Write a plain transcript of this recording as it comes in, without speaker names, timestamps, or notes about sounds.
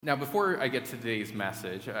Now, before I get to today's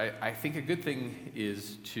message, I think a good thing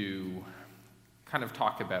is to kind of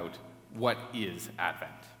talk about what is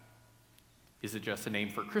Advent. Is it just a name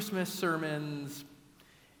for Christmas sermons?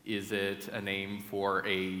 Is it a name for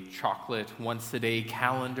a chocolate once-a-day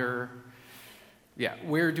calendar? Yeah,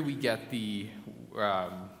 where do we get the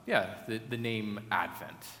name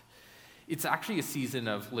Advent? It's actually a season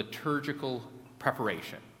of liturgical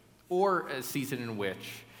preparation, or a season in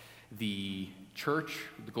which the church,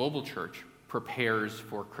 the global church, prepares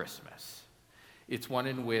for Christmas. It's one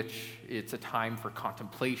in which it's a time for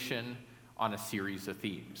contemplation on a series of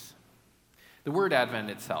themes. The word Advent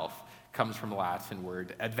itself comes from the Latin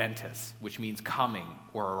word adventus, which means coming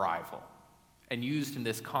or arrival. And used in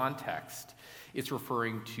this context, it's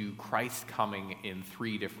referring to Christ coming in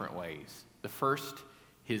three different ways. The first,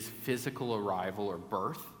 his physical arrival or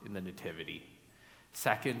birth in the Nativity.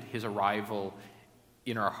 Second, his arrival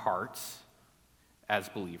in our hearts as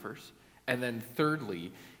believers. And then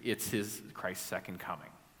thirdly, it's Christ's second coming.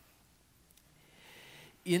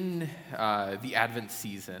 In the Advent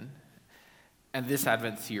season, and this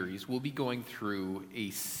Advent series, we'll be going through a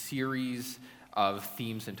series of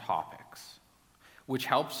themes and topics, which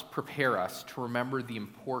helps prepare us to remember the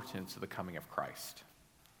importance of the coming of Christ.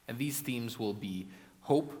 And these themes will be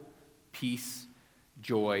hope, peace,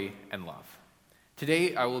 joy, and love.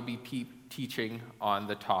 Today, I will be teaching on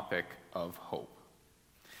the topic of hope.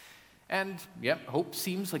 And, hope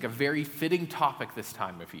seems like a very fitting topic this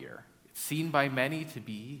time of year. It's seen by many to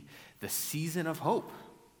be the season of hope.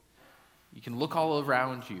 You can look all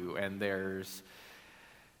around you, and there's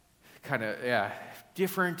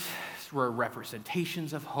different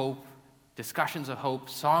representations of hope, discussions of hope,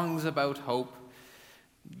 songs about hope.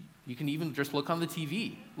 You can even just look on the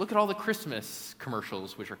TV. Look at all the Christmas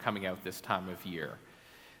commercials which are coming out this time of year.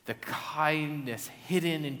 The kindness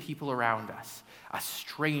hidden in people around us. A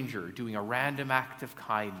stranger doing a random act of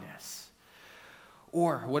kindness.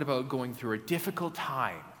 Or what about going through a difficult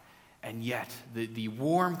time, and yet the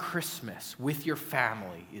warm Christmas with your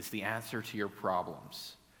family is the answer to your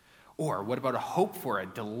problems? Or what about a hope for a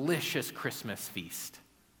delicious Christmas feast?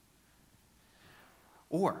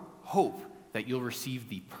 Or hope that you'll receive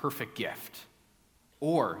the perfect gift.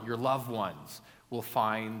 Or your loved ones will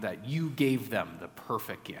find that you gave them the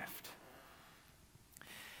perfect gift.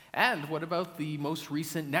 And what about the most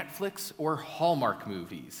recent Netflix or Hallmark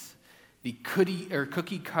movies? The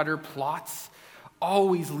cookie cutter plots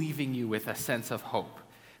always leaving you with a sense of hope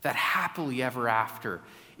that happily ever after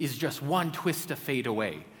is just one twist to fade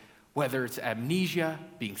away, whether it's amnesia,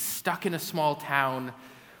 being stuck in a small town,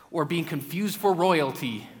 or being confused for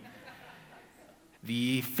royalty.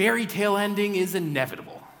 The fairy tale ending is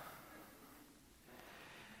inevitable.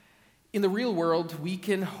 In the real world, we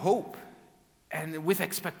can hope and with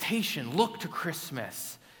expectation look to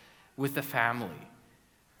Christmas with the family.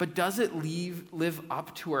 But does it live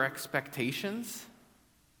up to our expectations?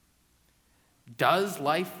 Does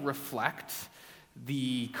life reflect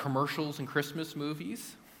the commercials and Christmas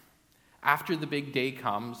movies? After the big day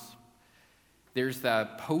comes, there's the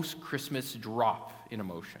post-Christmas drop in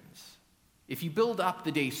emotions. If you build up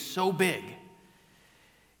the day so big,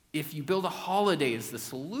 if you build a holiday as the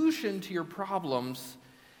solution to your problems,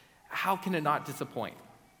 how can it not disappoint?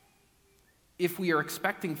 If we are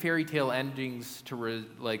expecting fairy tale endings to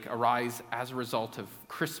arise as a result of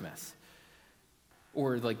Christmas,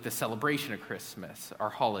 or like the celebration of Christmas, our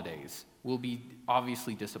holidays, we'll be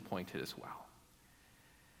obviously disappointed as well.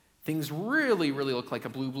 Things really, really look like a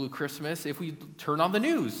blue Christmas if we turn on the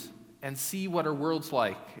news and see what our world's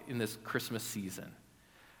like in this Christmas season.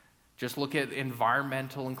 Just look at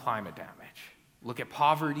environmental and climate damage. Look at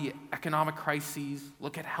poverty, economic crises.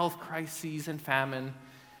 Look at health crises and famine,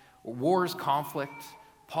 wars, conflict,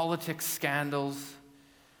 politics, scandals.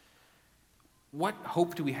 What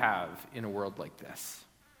hope do we have in a world like this?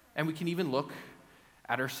 And we can even look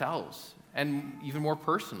at ourselves, and even more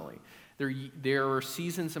personally. There are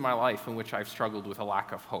seasons in my life in which I've struggled with a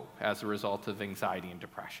lack of hope as a result of anxiety and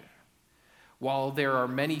depression. While there are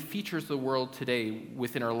many features of the world today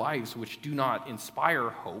within our lives which do not inspire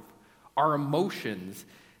hope, our emotions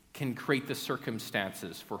can create the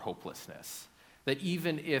circumstances for hopelessness. That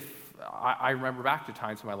even if I remember back to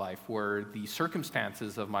times in my life where the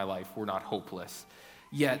circumstances of my life were not hopeless,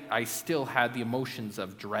 yet I still had the emotions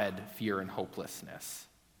of dread, fear, and hopelessness.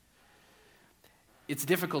 It's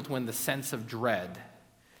difficult when the sense of dread,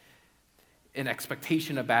 an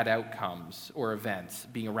expectation of bad outcomes or events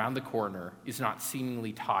being around the corner is not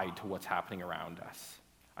seemingly tied to what's happening around us.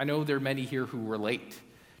 I know there are many here who relate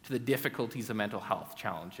to the difficulties of mental health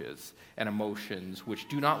challenges and emotions which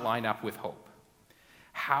do not line up with hope.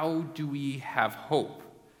 How do we have hope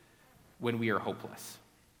when we are hopeless.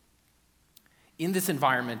 In this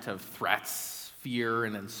environment of threats, fear,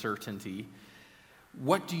 and uncertainty,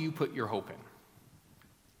 what do you put your hope in?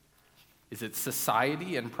 Is it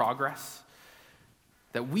society and progress?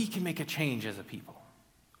 That we can make a change as a people?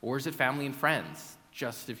 Or is it family and friends?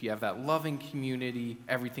 Just if you have that loving community,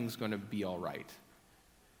 everything's going to be all right.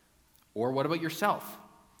 Or what about yourself?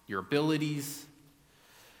 Your abilities,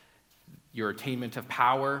 your attainment of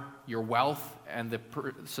power, your wealth, and the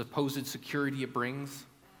supposed security it brings?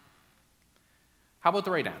 How about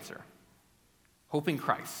the right answer? Hope in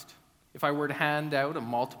Christ. If I were to hand out a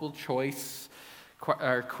multiple choice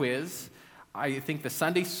quiz, I think this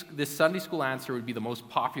Sunday school answer would be the most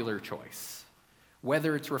popular choice,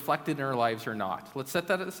 whether it's reflected in our lives or not. Let's set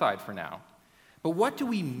that aside for now. But what do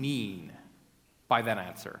we mean by that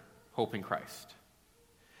answer, hope in Christ?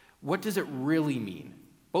 What does it really mean?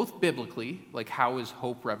 Both biblically, like how is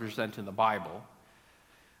hope represented in the Bible,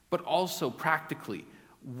 but also practically,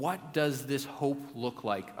 what does this hope look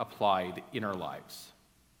like applied in our lives?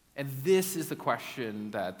 And this is the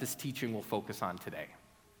question that this teaching will focus on today.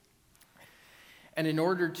 And in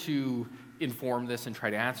order to inform this and try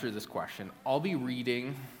to answer this question, I'll be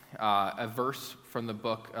reading a verse from the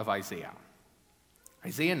book of Isaiah.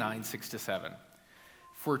 Isaiah 9, 6-7.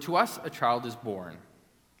 For to us a child is born,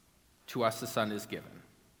 to us a son is given,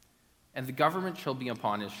 and the government shall be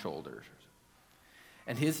upon his shoulders.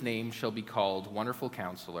 And his name shall be called Wonderful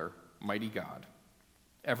Counselor, Mighty God,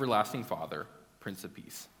 Everlasting Father, Prince of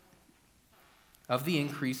Peace. Of the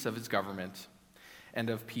increase of his government and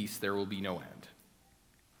of peace there will be no end.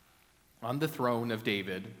 On the throne of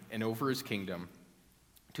David and over his kingdom,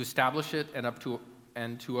 to establish it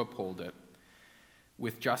and to uphold it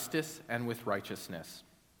with justice and with righteousness.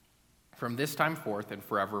 From this time forth and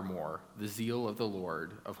forevermore, the zeal of the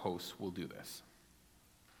Lord of hosts will do this.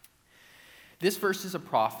 This verse is a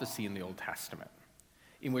prophecy in the Old Testament,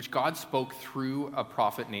 in which God spoke through a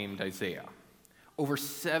prophet named Isaiah, over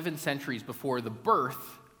 7 centuries before the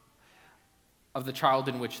birth of the child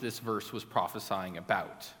in which this verse was prophesying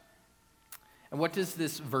about. And what does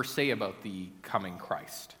this verse say about the coming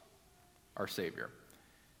Christ, our Savior?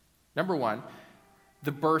 Number 1,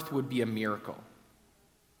 the birth would be a miracle.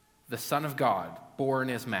 The Son of God, born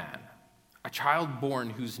as man, a child born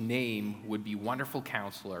whose name would be Wonderful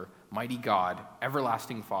Counselor, Mighty God,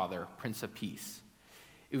 Everlasting Father, Prince of Peace.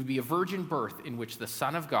 It would be a virgin birth in which the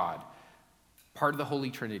Son of God, part of the Holy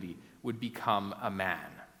Trinity, would become a man.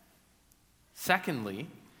 Secondly,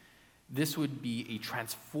 this would be a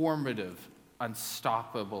transformative,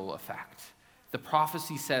 unstoppable effect. The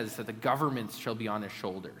prophecy says that the governments shall be on his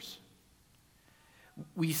shoulders.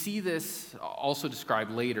 We see this also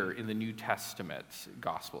described later in the New Testament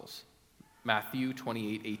Gospels. Matthew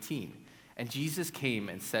 28:18. And Jesus came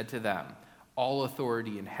and said to them, all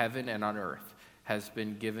authority in heaven and on earth has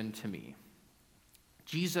been given to me.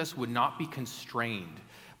 Jesus would not be constrained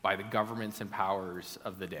by the governments and powers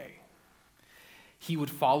of the day. He would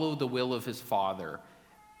follow the will of his Father,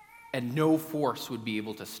 and no force would be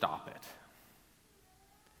able to stop it.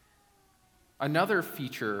 Another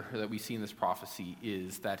feature that we see in this prophecy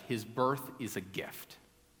is that his birth is a gift.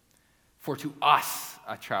 For to us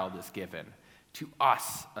a child is given, to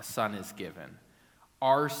us a son is given.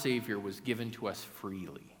 Our Savior was given to us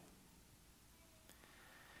freely.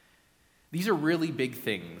 These are really big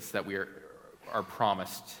things that were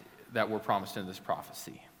promised in this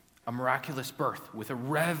prophecy. A miraculous birth with a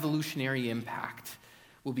revolutionary impact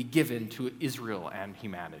will be given to Israel and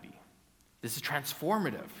humanity. This is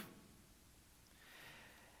transformative.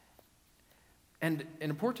 And an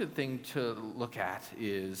important thing to look at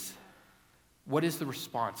is, what is the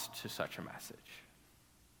response to such a message?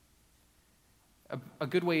 A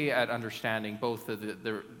good way at understanding both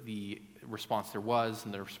the response there was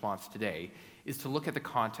and the response today is to look at the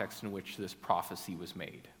context in which this prophecy was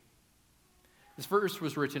made. This verse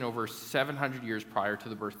was written over 700 years prior to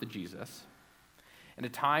the birth of Jesus, in a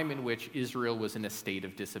time in which Israel was in a state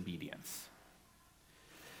of disobedience.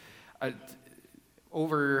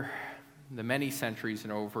 Over the many centuries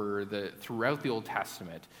and throughout the Old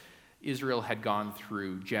Testament, Israel had gone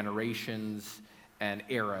through generations and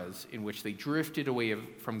eras in which they drifted away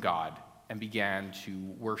from God and began to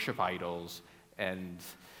worship idols and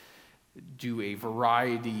do a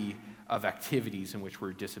variety of activities in which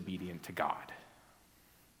were disobedient to God.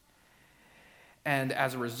 And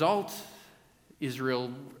as a result,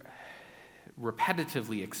 Israel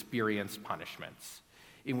repetitively experienced punishments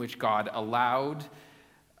in which God allowed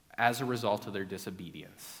as a result of their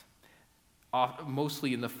disobedience,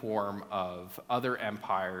 mostly in the form of other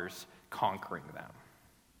empires conquering them.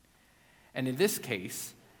 And in this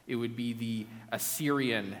case, it would be the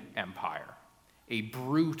Assyrian Empire, a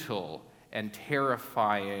brutal and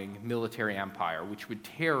terrifying military empire which would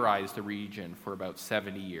terrorize the region for about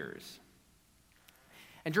 70 years.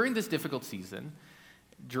 And during this difficult season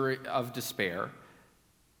of despair,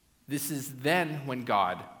 this is then when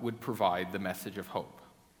God would provide the message of hope.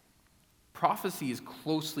 Prophecy is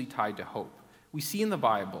closely tied to hope. We see in the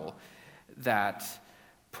Bible that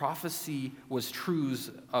prophecy was truths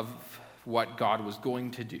of what God was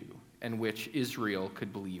going to do and which Israel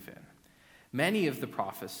could believe in. Many of the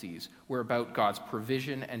prophecies were about God's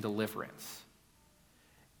provision and deliverance.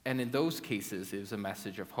 And in those cases, it was a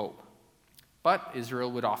message of hope. But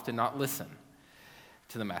Israel would often not listen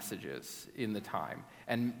to the messages in the time.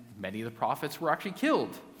 And many of the prophets were actually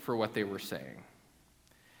killed for what they were saying.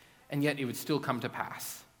 And yet it would still come to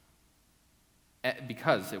pass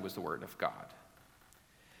because it was the word of God.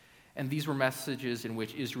 And these were messages in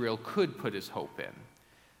which Israel could put his hope in.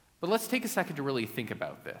 But let's take a second to really think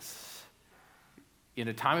about this. In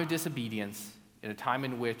a time of disobedience, in a time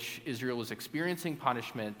in which Israel was experiencing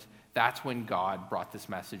punishment, that's when God brought this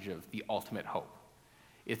message of the ultimate hope.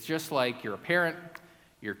 It's just like you're a parent,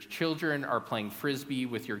 your children are playing frisbee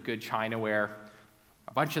with your good chinaware,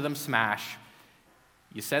 a bunch of them smash,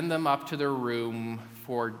 you send them up to their room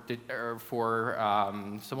for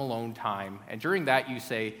some alone time, and during that you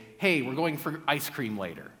say, hey, we're going for ice cream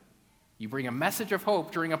later. You bring a message of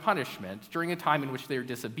hope during a punishment, during a time in which they're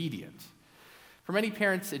disobedient. For many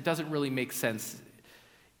parents, it doesn't really make sense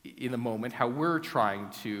in the moment how we're trying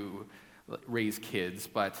to raise kids,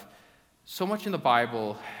 but so much in the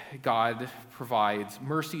Bible, God provides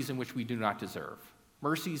mercies in which we do not deserve,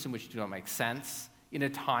 mercies in which do not make sense, in a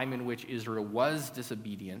time in which Israel was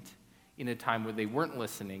disobedient, in a time where they weren't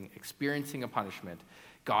listening, experiencing a punishment.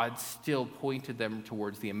 God still pointed them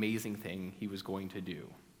towards the amazing thing he was going to do.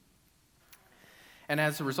 And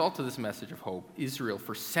as a result of this message of hope, Israel,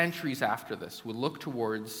 for centuries after this, would look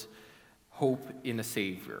towards hope in a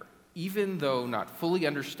Savior, even though not fully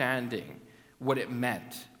understanding what it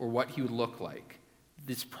meant or what he would look like.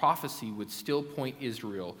 This prophecy would still point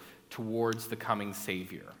Israel towards the coming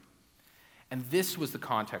Savior. And this was the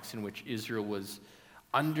context in which Israel was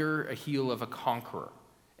under a heel of a conqueror,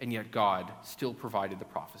 and yet God still provided the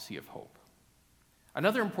prophecy of hope.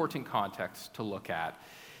 Another important context to look at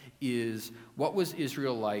is what was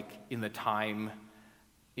Israel like in the time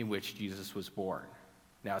in which Jesus was born.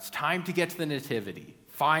 Now it's time to get to the Nativity.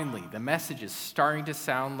 Finally, the message is starting to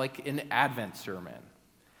sound like an Advent sermon.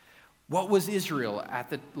 What was Israel at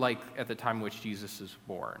the time in which Jesus was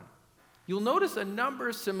born? You'll notice a number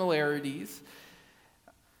of similarities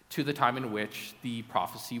to the time in which the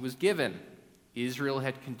prophecy was given. Israel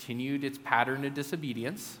had continued its pattern of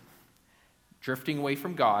disobedience, drifting away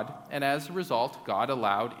from God, and as a result, God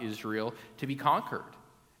allowed Israel to be conquered.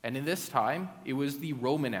 And in this time, it was the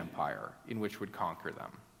Roman Empire in which would conquer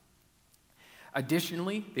them.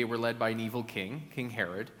 Additionally, they were led by an evil king, King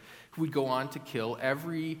Herod, who would go on to kill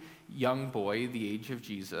every young boy the age of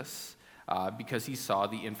Jesus because he saw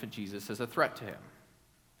the infant Jesus as a threat to him.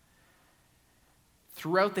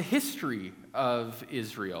 Throughout the history of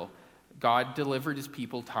Israel, God delivered his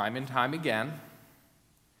people time and time again,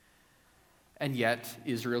 and yet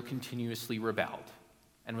Israel continuously rebelled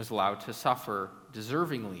and was allowed to suffer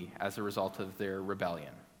deservingly as a result of their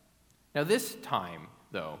rebellion. Now this time,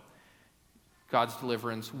 though, God's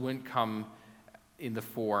deliverance wouldn't come in the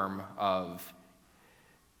form of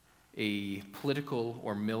a political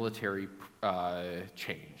or military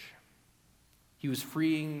change. He was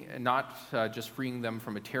not just freeing them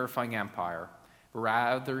from a terrifying empire, but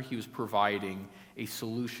rather he was providing a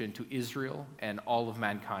solution to Israel and all of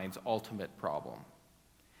mankind's ultimate problem.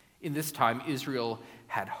 In this time, Israel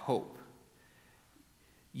had hope,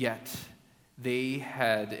 yet they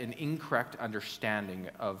had an incorrect understanding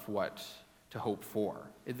of what to hope for.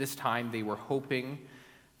 At this time, they were hoping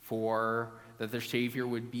that their Savior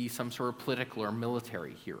would be some sort of political or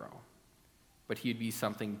military hero, but he'd be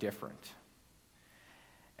something different.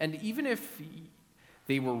 And even if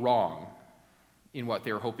they were wrong in what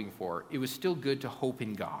they were hoping for, it was still good to hope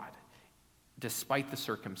in God, despite the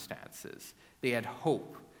circumstances. They had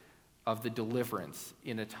hope of the deliverance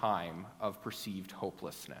in a time of perceived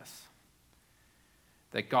hopelessness,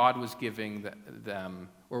 that God was giving them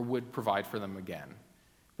or would provide for them again.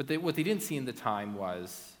 But what they didn't see in the time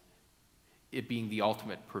was it being the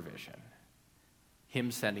ultimate provision,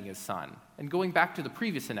 him sending his son. And going back to the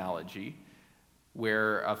previous analogy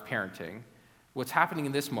of parenting, what's happening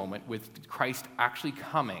in this moment with Christ actually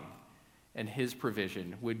coming and his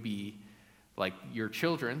provision would be like your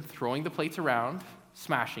children throwing the plates around,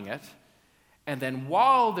 smashing it, and then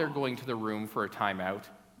while they're going to the room for a timeout,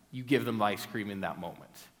 you give them ice cream in that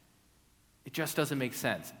moment. It just doesn't make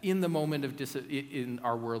sense. In the moment of in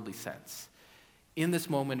our worldly sense, in this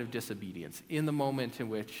moment of disobedience, in the moment in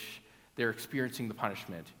which they're experiencing the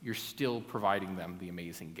punishment, you're still providing them the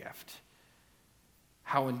amazing gift.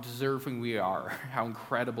 How undeserving we are, how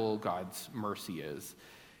incredible God's mercy is.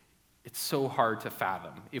 It's so hard to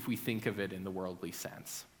fathom if we think of it in the worldly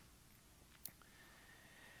sense.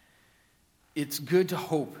 It's good to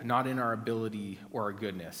hope not in our ability or our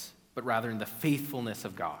goodness, but rather in the faithfulness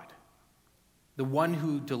of God, the one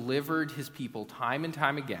who delivered his people time and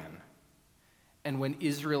time again. And when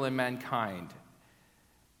Israel and mankind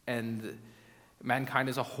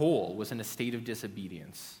as a whole was in a state of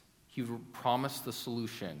disobedience, he promised the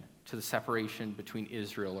solution to the separation between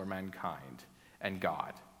Israel or mankind and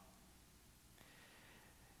God.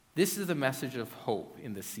 This is the message of hope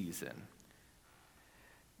in this season,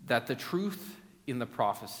 that the truth in the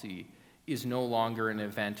prophecy is no longer an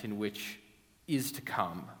event in which is to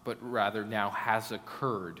come, but rather now has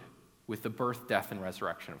occurred with the birth, death, and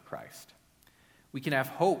resurrection of Christ. We can have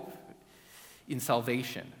hope in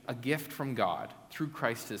salvation, a gift from God through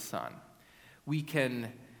Christ his Son. We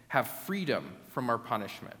can have freedom from our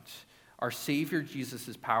punishment. Our Savior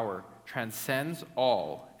Jesus' power transcends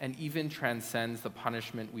all and even transcends the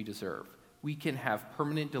punishment we deserve. We can have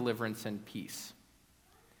permanent deliverance and peace.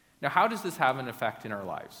 Now, how does this have an effect in our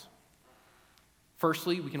lives?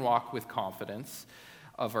 Firstly, we can walk with confidence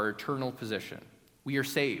of our eternal position. We are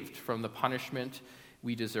saved from the punishment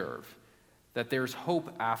we deserve, that there's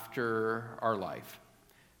hope after our life.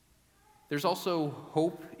 There's also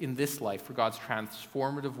hope in this life for God's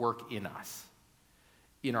transformative work in us,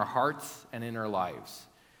 in our hearts and in our lives.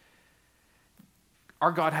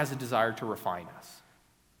 Our God has a desire to refine us.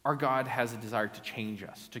 Our God has a desire to change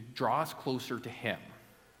us, to draw us closer to him.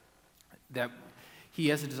 That he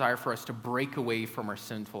has a desire for us to break away from our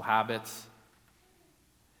sinful habits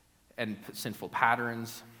and sinful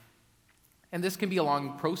patterns. And this can be a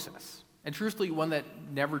long process, and truthfully, one that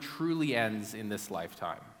never truly ends in this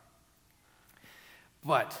lifetime.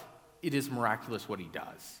 But it is miraculous what he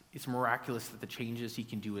does. It's miraculous that the changes he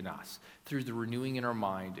can do in us, through the renewing in our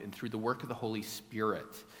mind and through the work of the Holy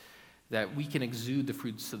Spirit, that we can exude the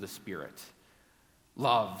fruits of the Spirit.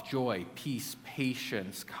 Love, joy, peace,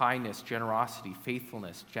 patience, kindness, generosity,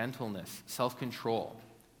 faithfulness, gentleness, self-control.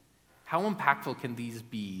 How impactful can these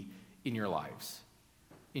be in your lives,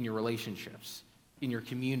 in your relationships, in your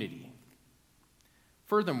community?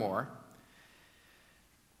 Furthermore,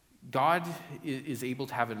 God is able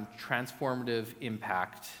to have a transformative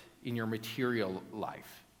impact in your material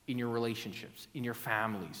life, in your relationships, in your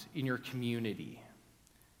families, in your community,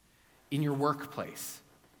 in your workplace.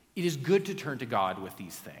 It is good to turn to God with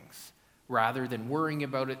these things. Rather than worrying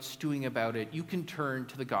about it, stewing about it, you can turn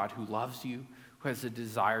to the God who loves you, who has a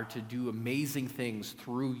desire to do amazing things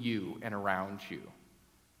through you and around you.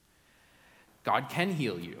 God can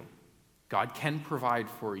heal you. God can provide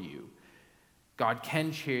for you. God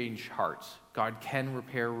can change hearts. God can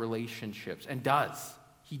repair relationships, and does.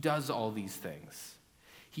 He does all these things.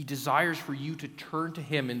 He desires for you to turn to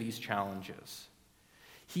him in these challenges.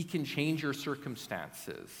 He can change your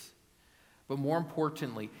circumstances. But more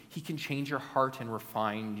importantly, he can change your heart and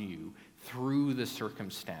refine you through the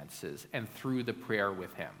circumstances and through the prayer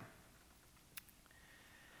with him.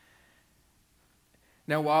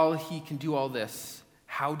 Now, while he can do all this,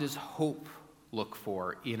 how does hope look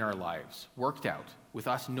for in our lives, worked out with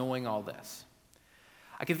us knowing all this?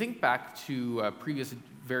 I can think back to a previous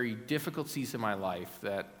very difficult season in my life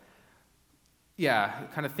that,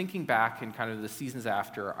 kind of thinking back and kind of the seasons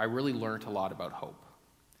after, I really learned a lot about hope.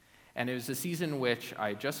 And it was a season in which I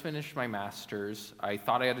had just finished my master's. I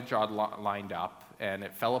thought I had a job lined up, and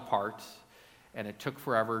it fell apart, and it took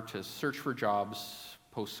forever to search for jobs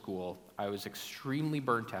post-school. I was extremely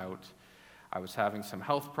burnt out. I was having some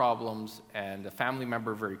health problems, and a family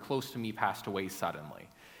member very close to me passed away suddenly.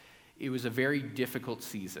 It was a very difficult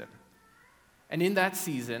season. And in that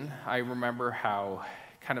season, I remember how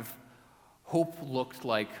kind of hope looked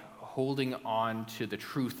like holding on to the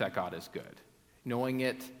truth that God is good, knowing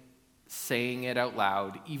it, saying it out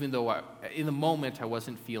loud, even though in the moment I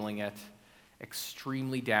wasn't feeling it,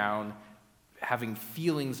 extremely down, having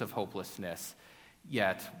feelings of hopelessness,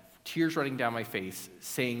 yet tears running down my face,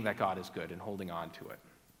 saying that God is good and holding on to it.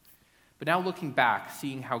 But now looking back,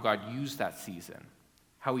 seeing how God used that season,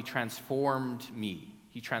 how he transformed me,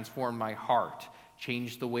 he transformed my heart,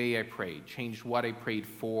 changed the way I prayed, changed what I prayed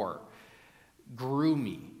for, grew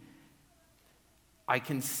me. I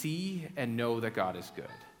can see and know that God is good.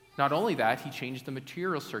 Not only that, he changed the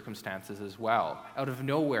material circumstances as well. Out of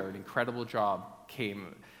nowhere, an incredible job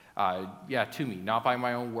came To me, not by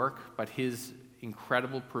my own work, but his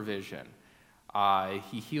incredible provision.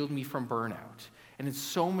 He healed me from burnout. And in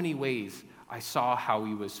so many ways, I saw how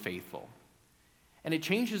he was faithful. And it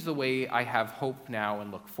changes the way I have hope now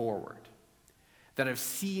and look forward. That I've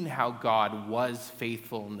seen how God was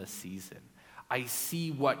faithful in this season. I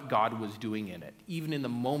see what God was doing in it, even in the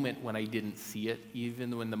moment when I didn't see it,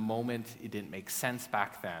 even when the moment it didn't make sense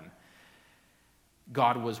back then.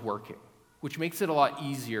 God was working, which makes it a lot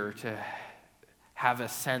easier to have a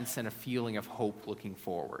sense and a feeling of hope looking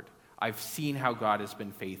forward. I've seen how God has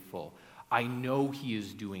been faithful. I know he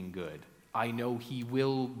is doing good. I know he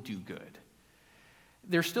will do good.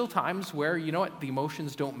 There's still times where, the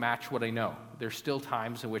emotions don't match what I know. There's still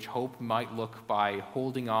times in which hope might look by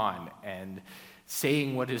holding on and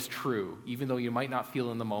saying what is true, even though you might not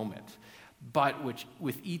feel in the moment. But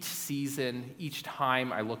with each season, each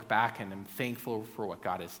time I look back and am thankful for what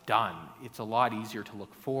God has done, it's a lot easier to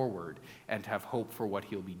look forward and to have hope for what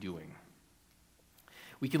he'll be doing.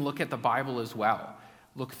 We can look at the Bible as well,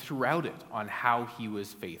 look throughout it on how he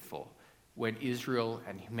was faithful when Israel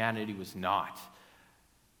and humanity was not.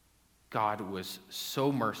 God was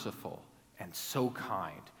so merciful and so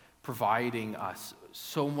kind, providing us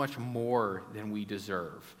so much more than we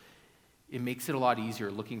deserve. It makes it a lot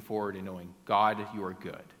easier looking forward and knowing, God, you are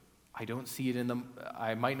good.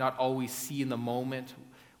 I might not always see in the moment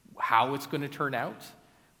how it's going to turn out,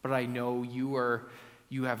 but I know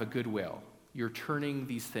you have a good will. You're turning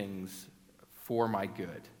these things for my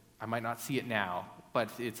good. I might not see it now, but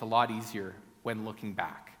it's a lot easier when looking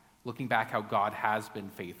back how God has been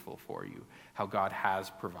faithful for you, how God has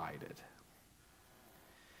provided.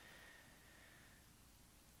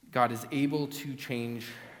 God is able to change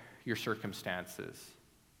your circumstances.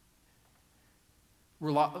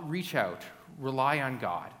 Reach out, rely on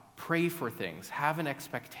God, pray for things, have an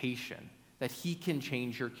expectation that he can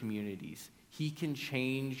change your communities, he can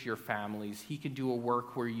change your families, he can do a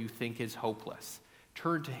work where you think is hopeless.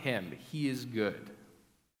 Turn to him, he is good.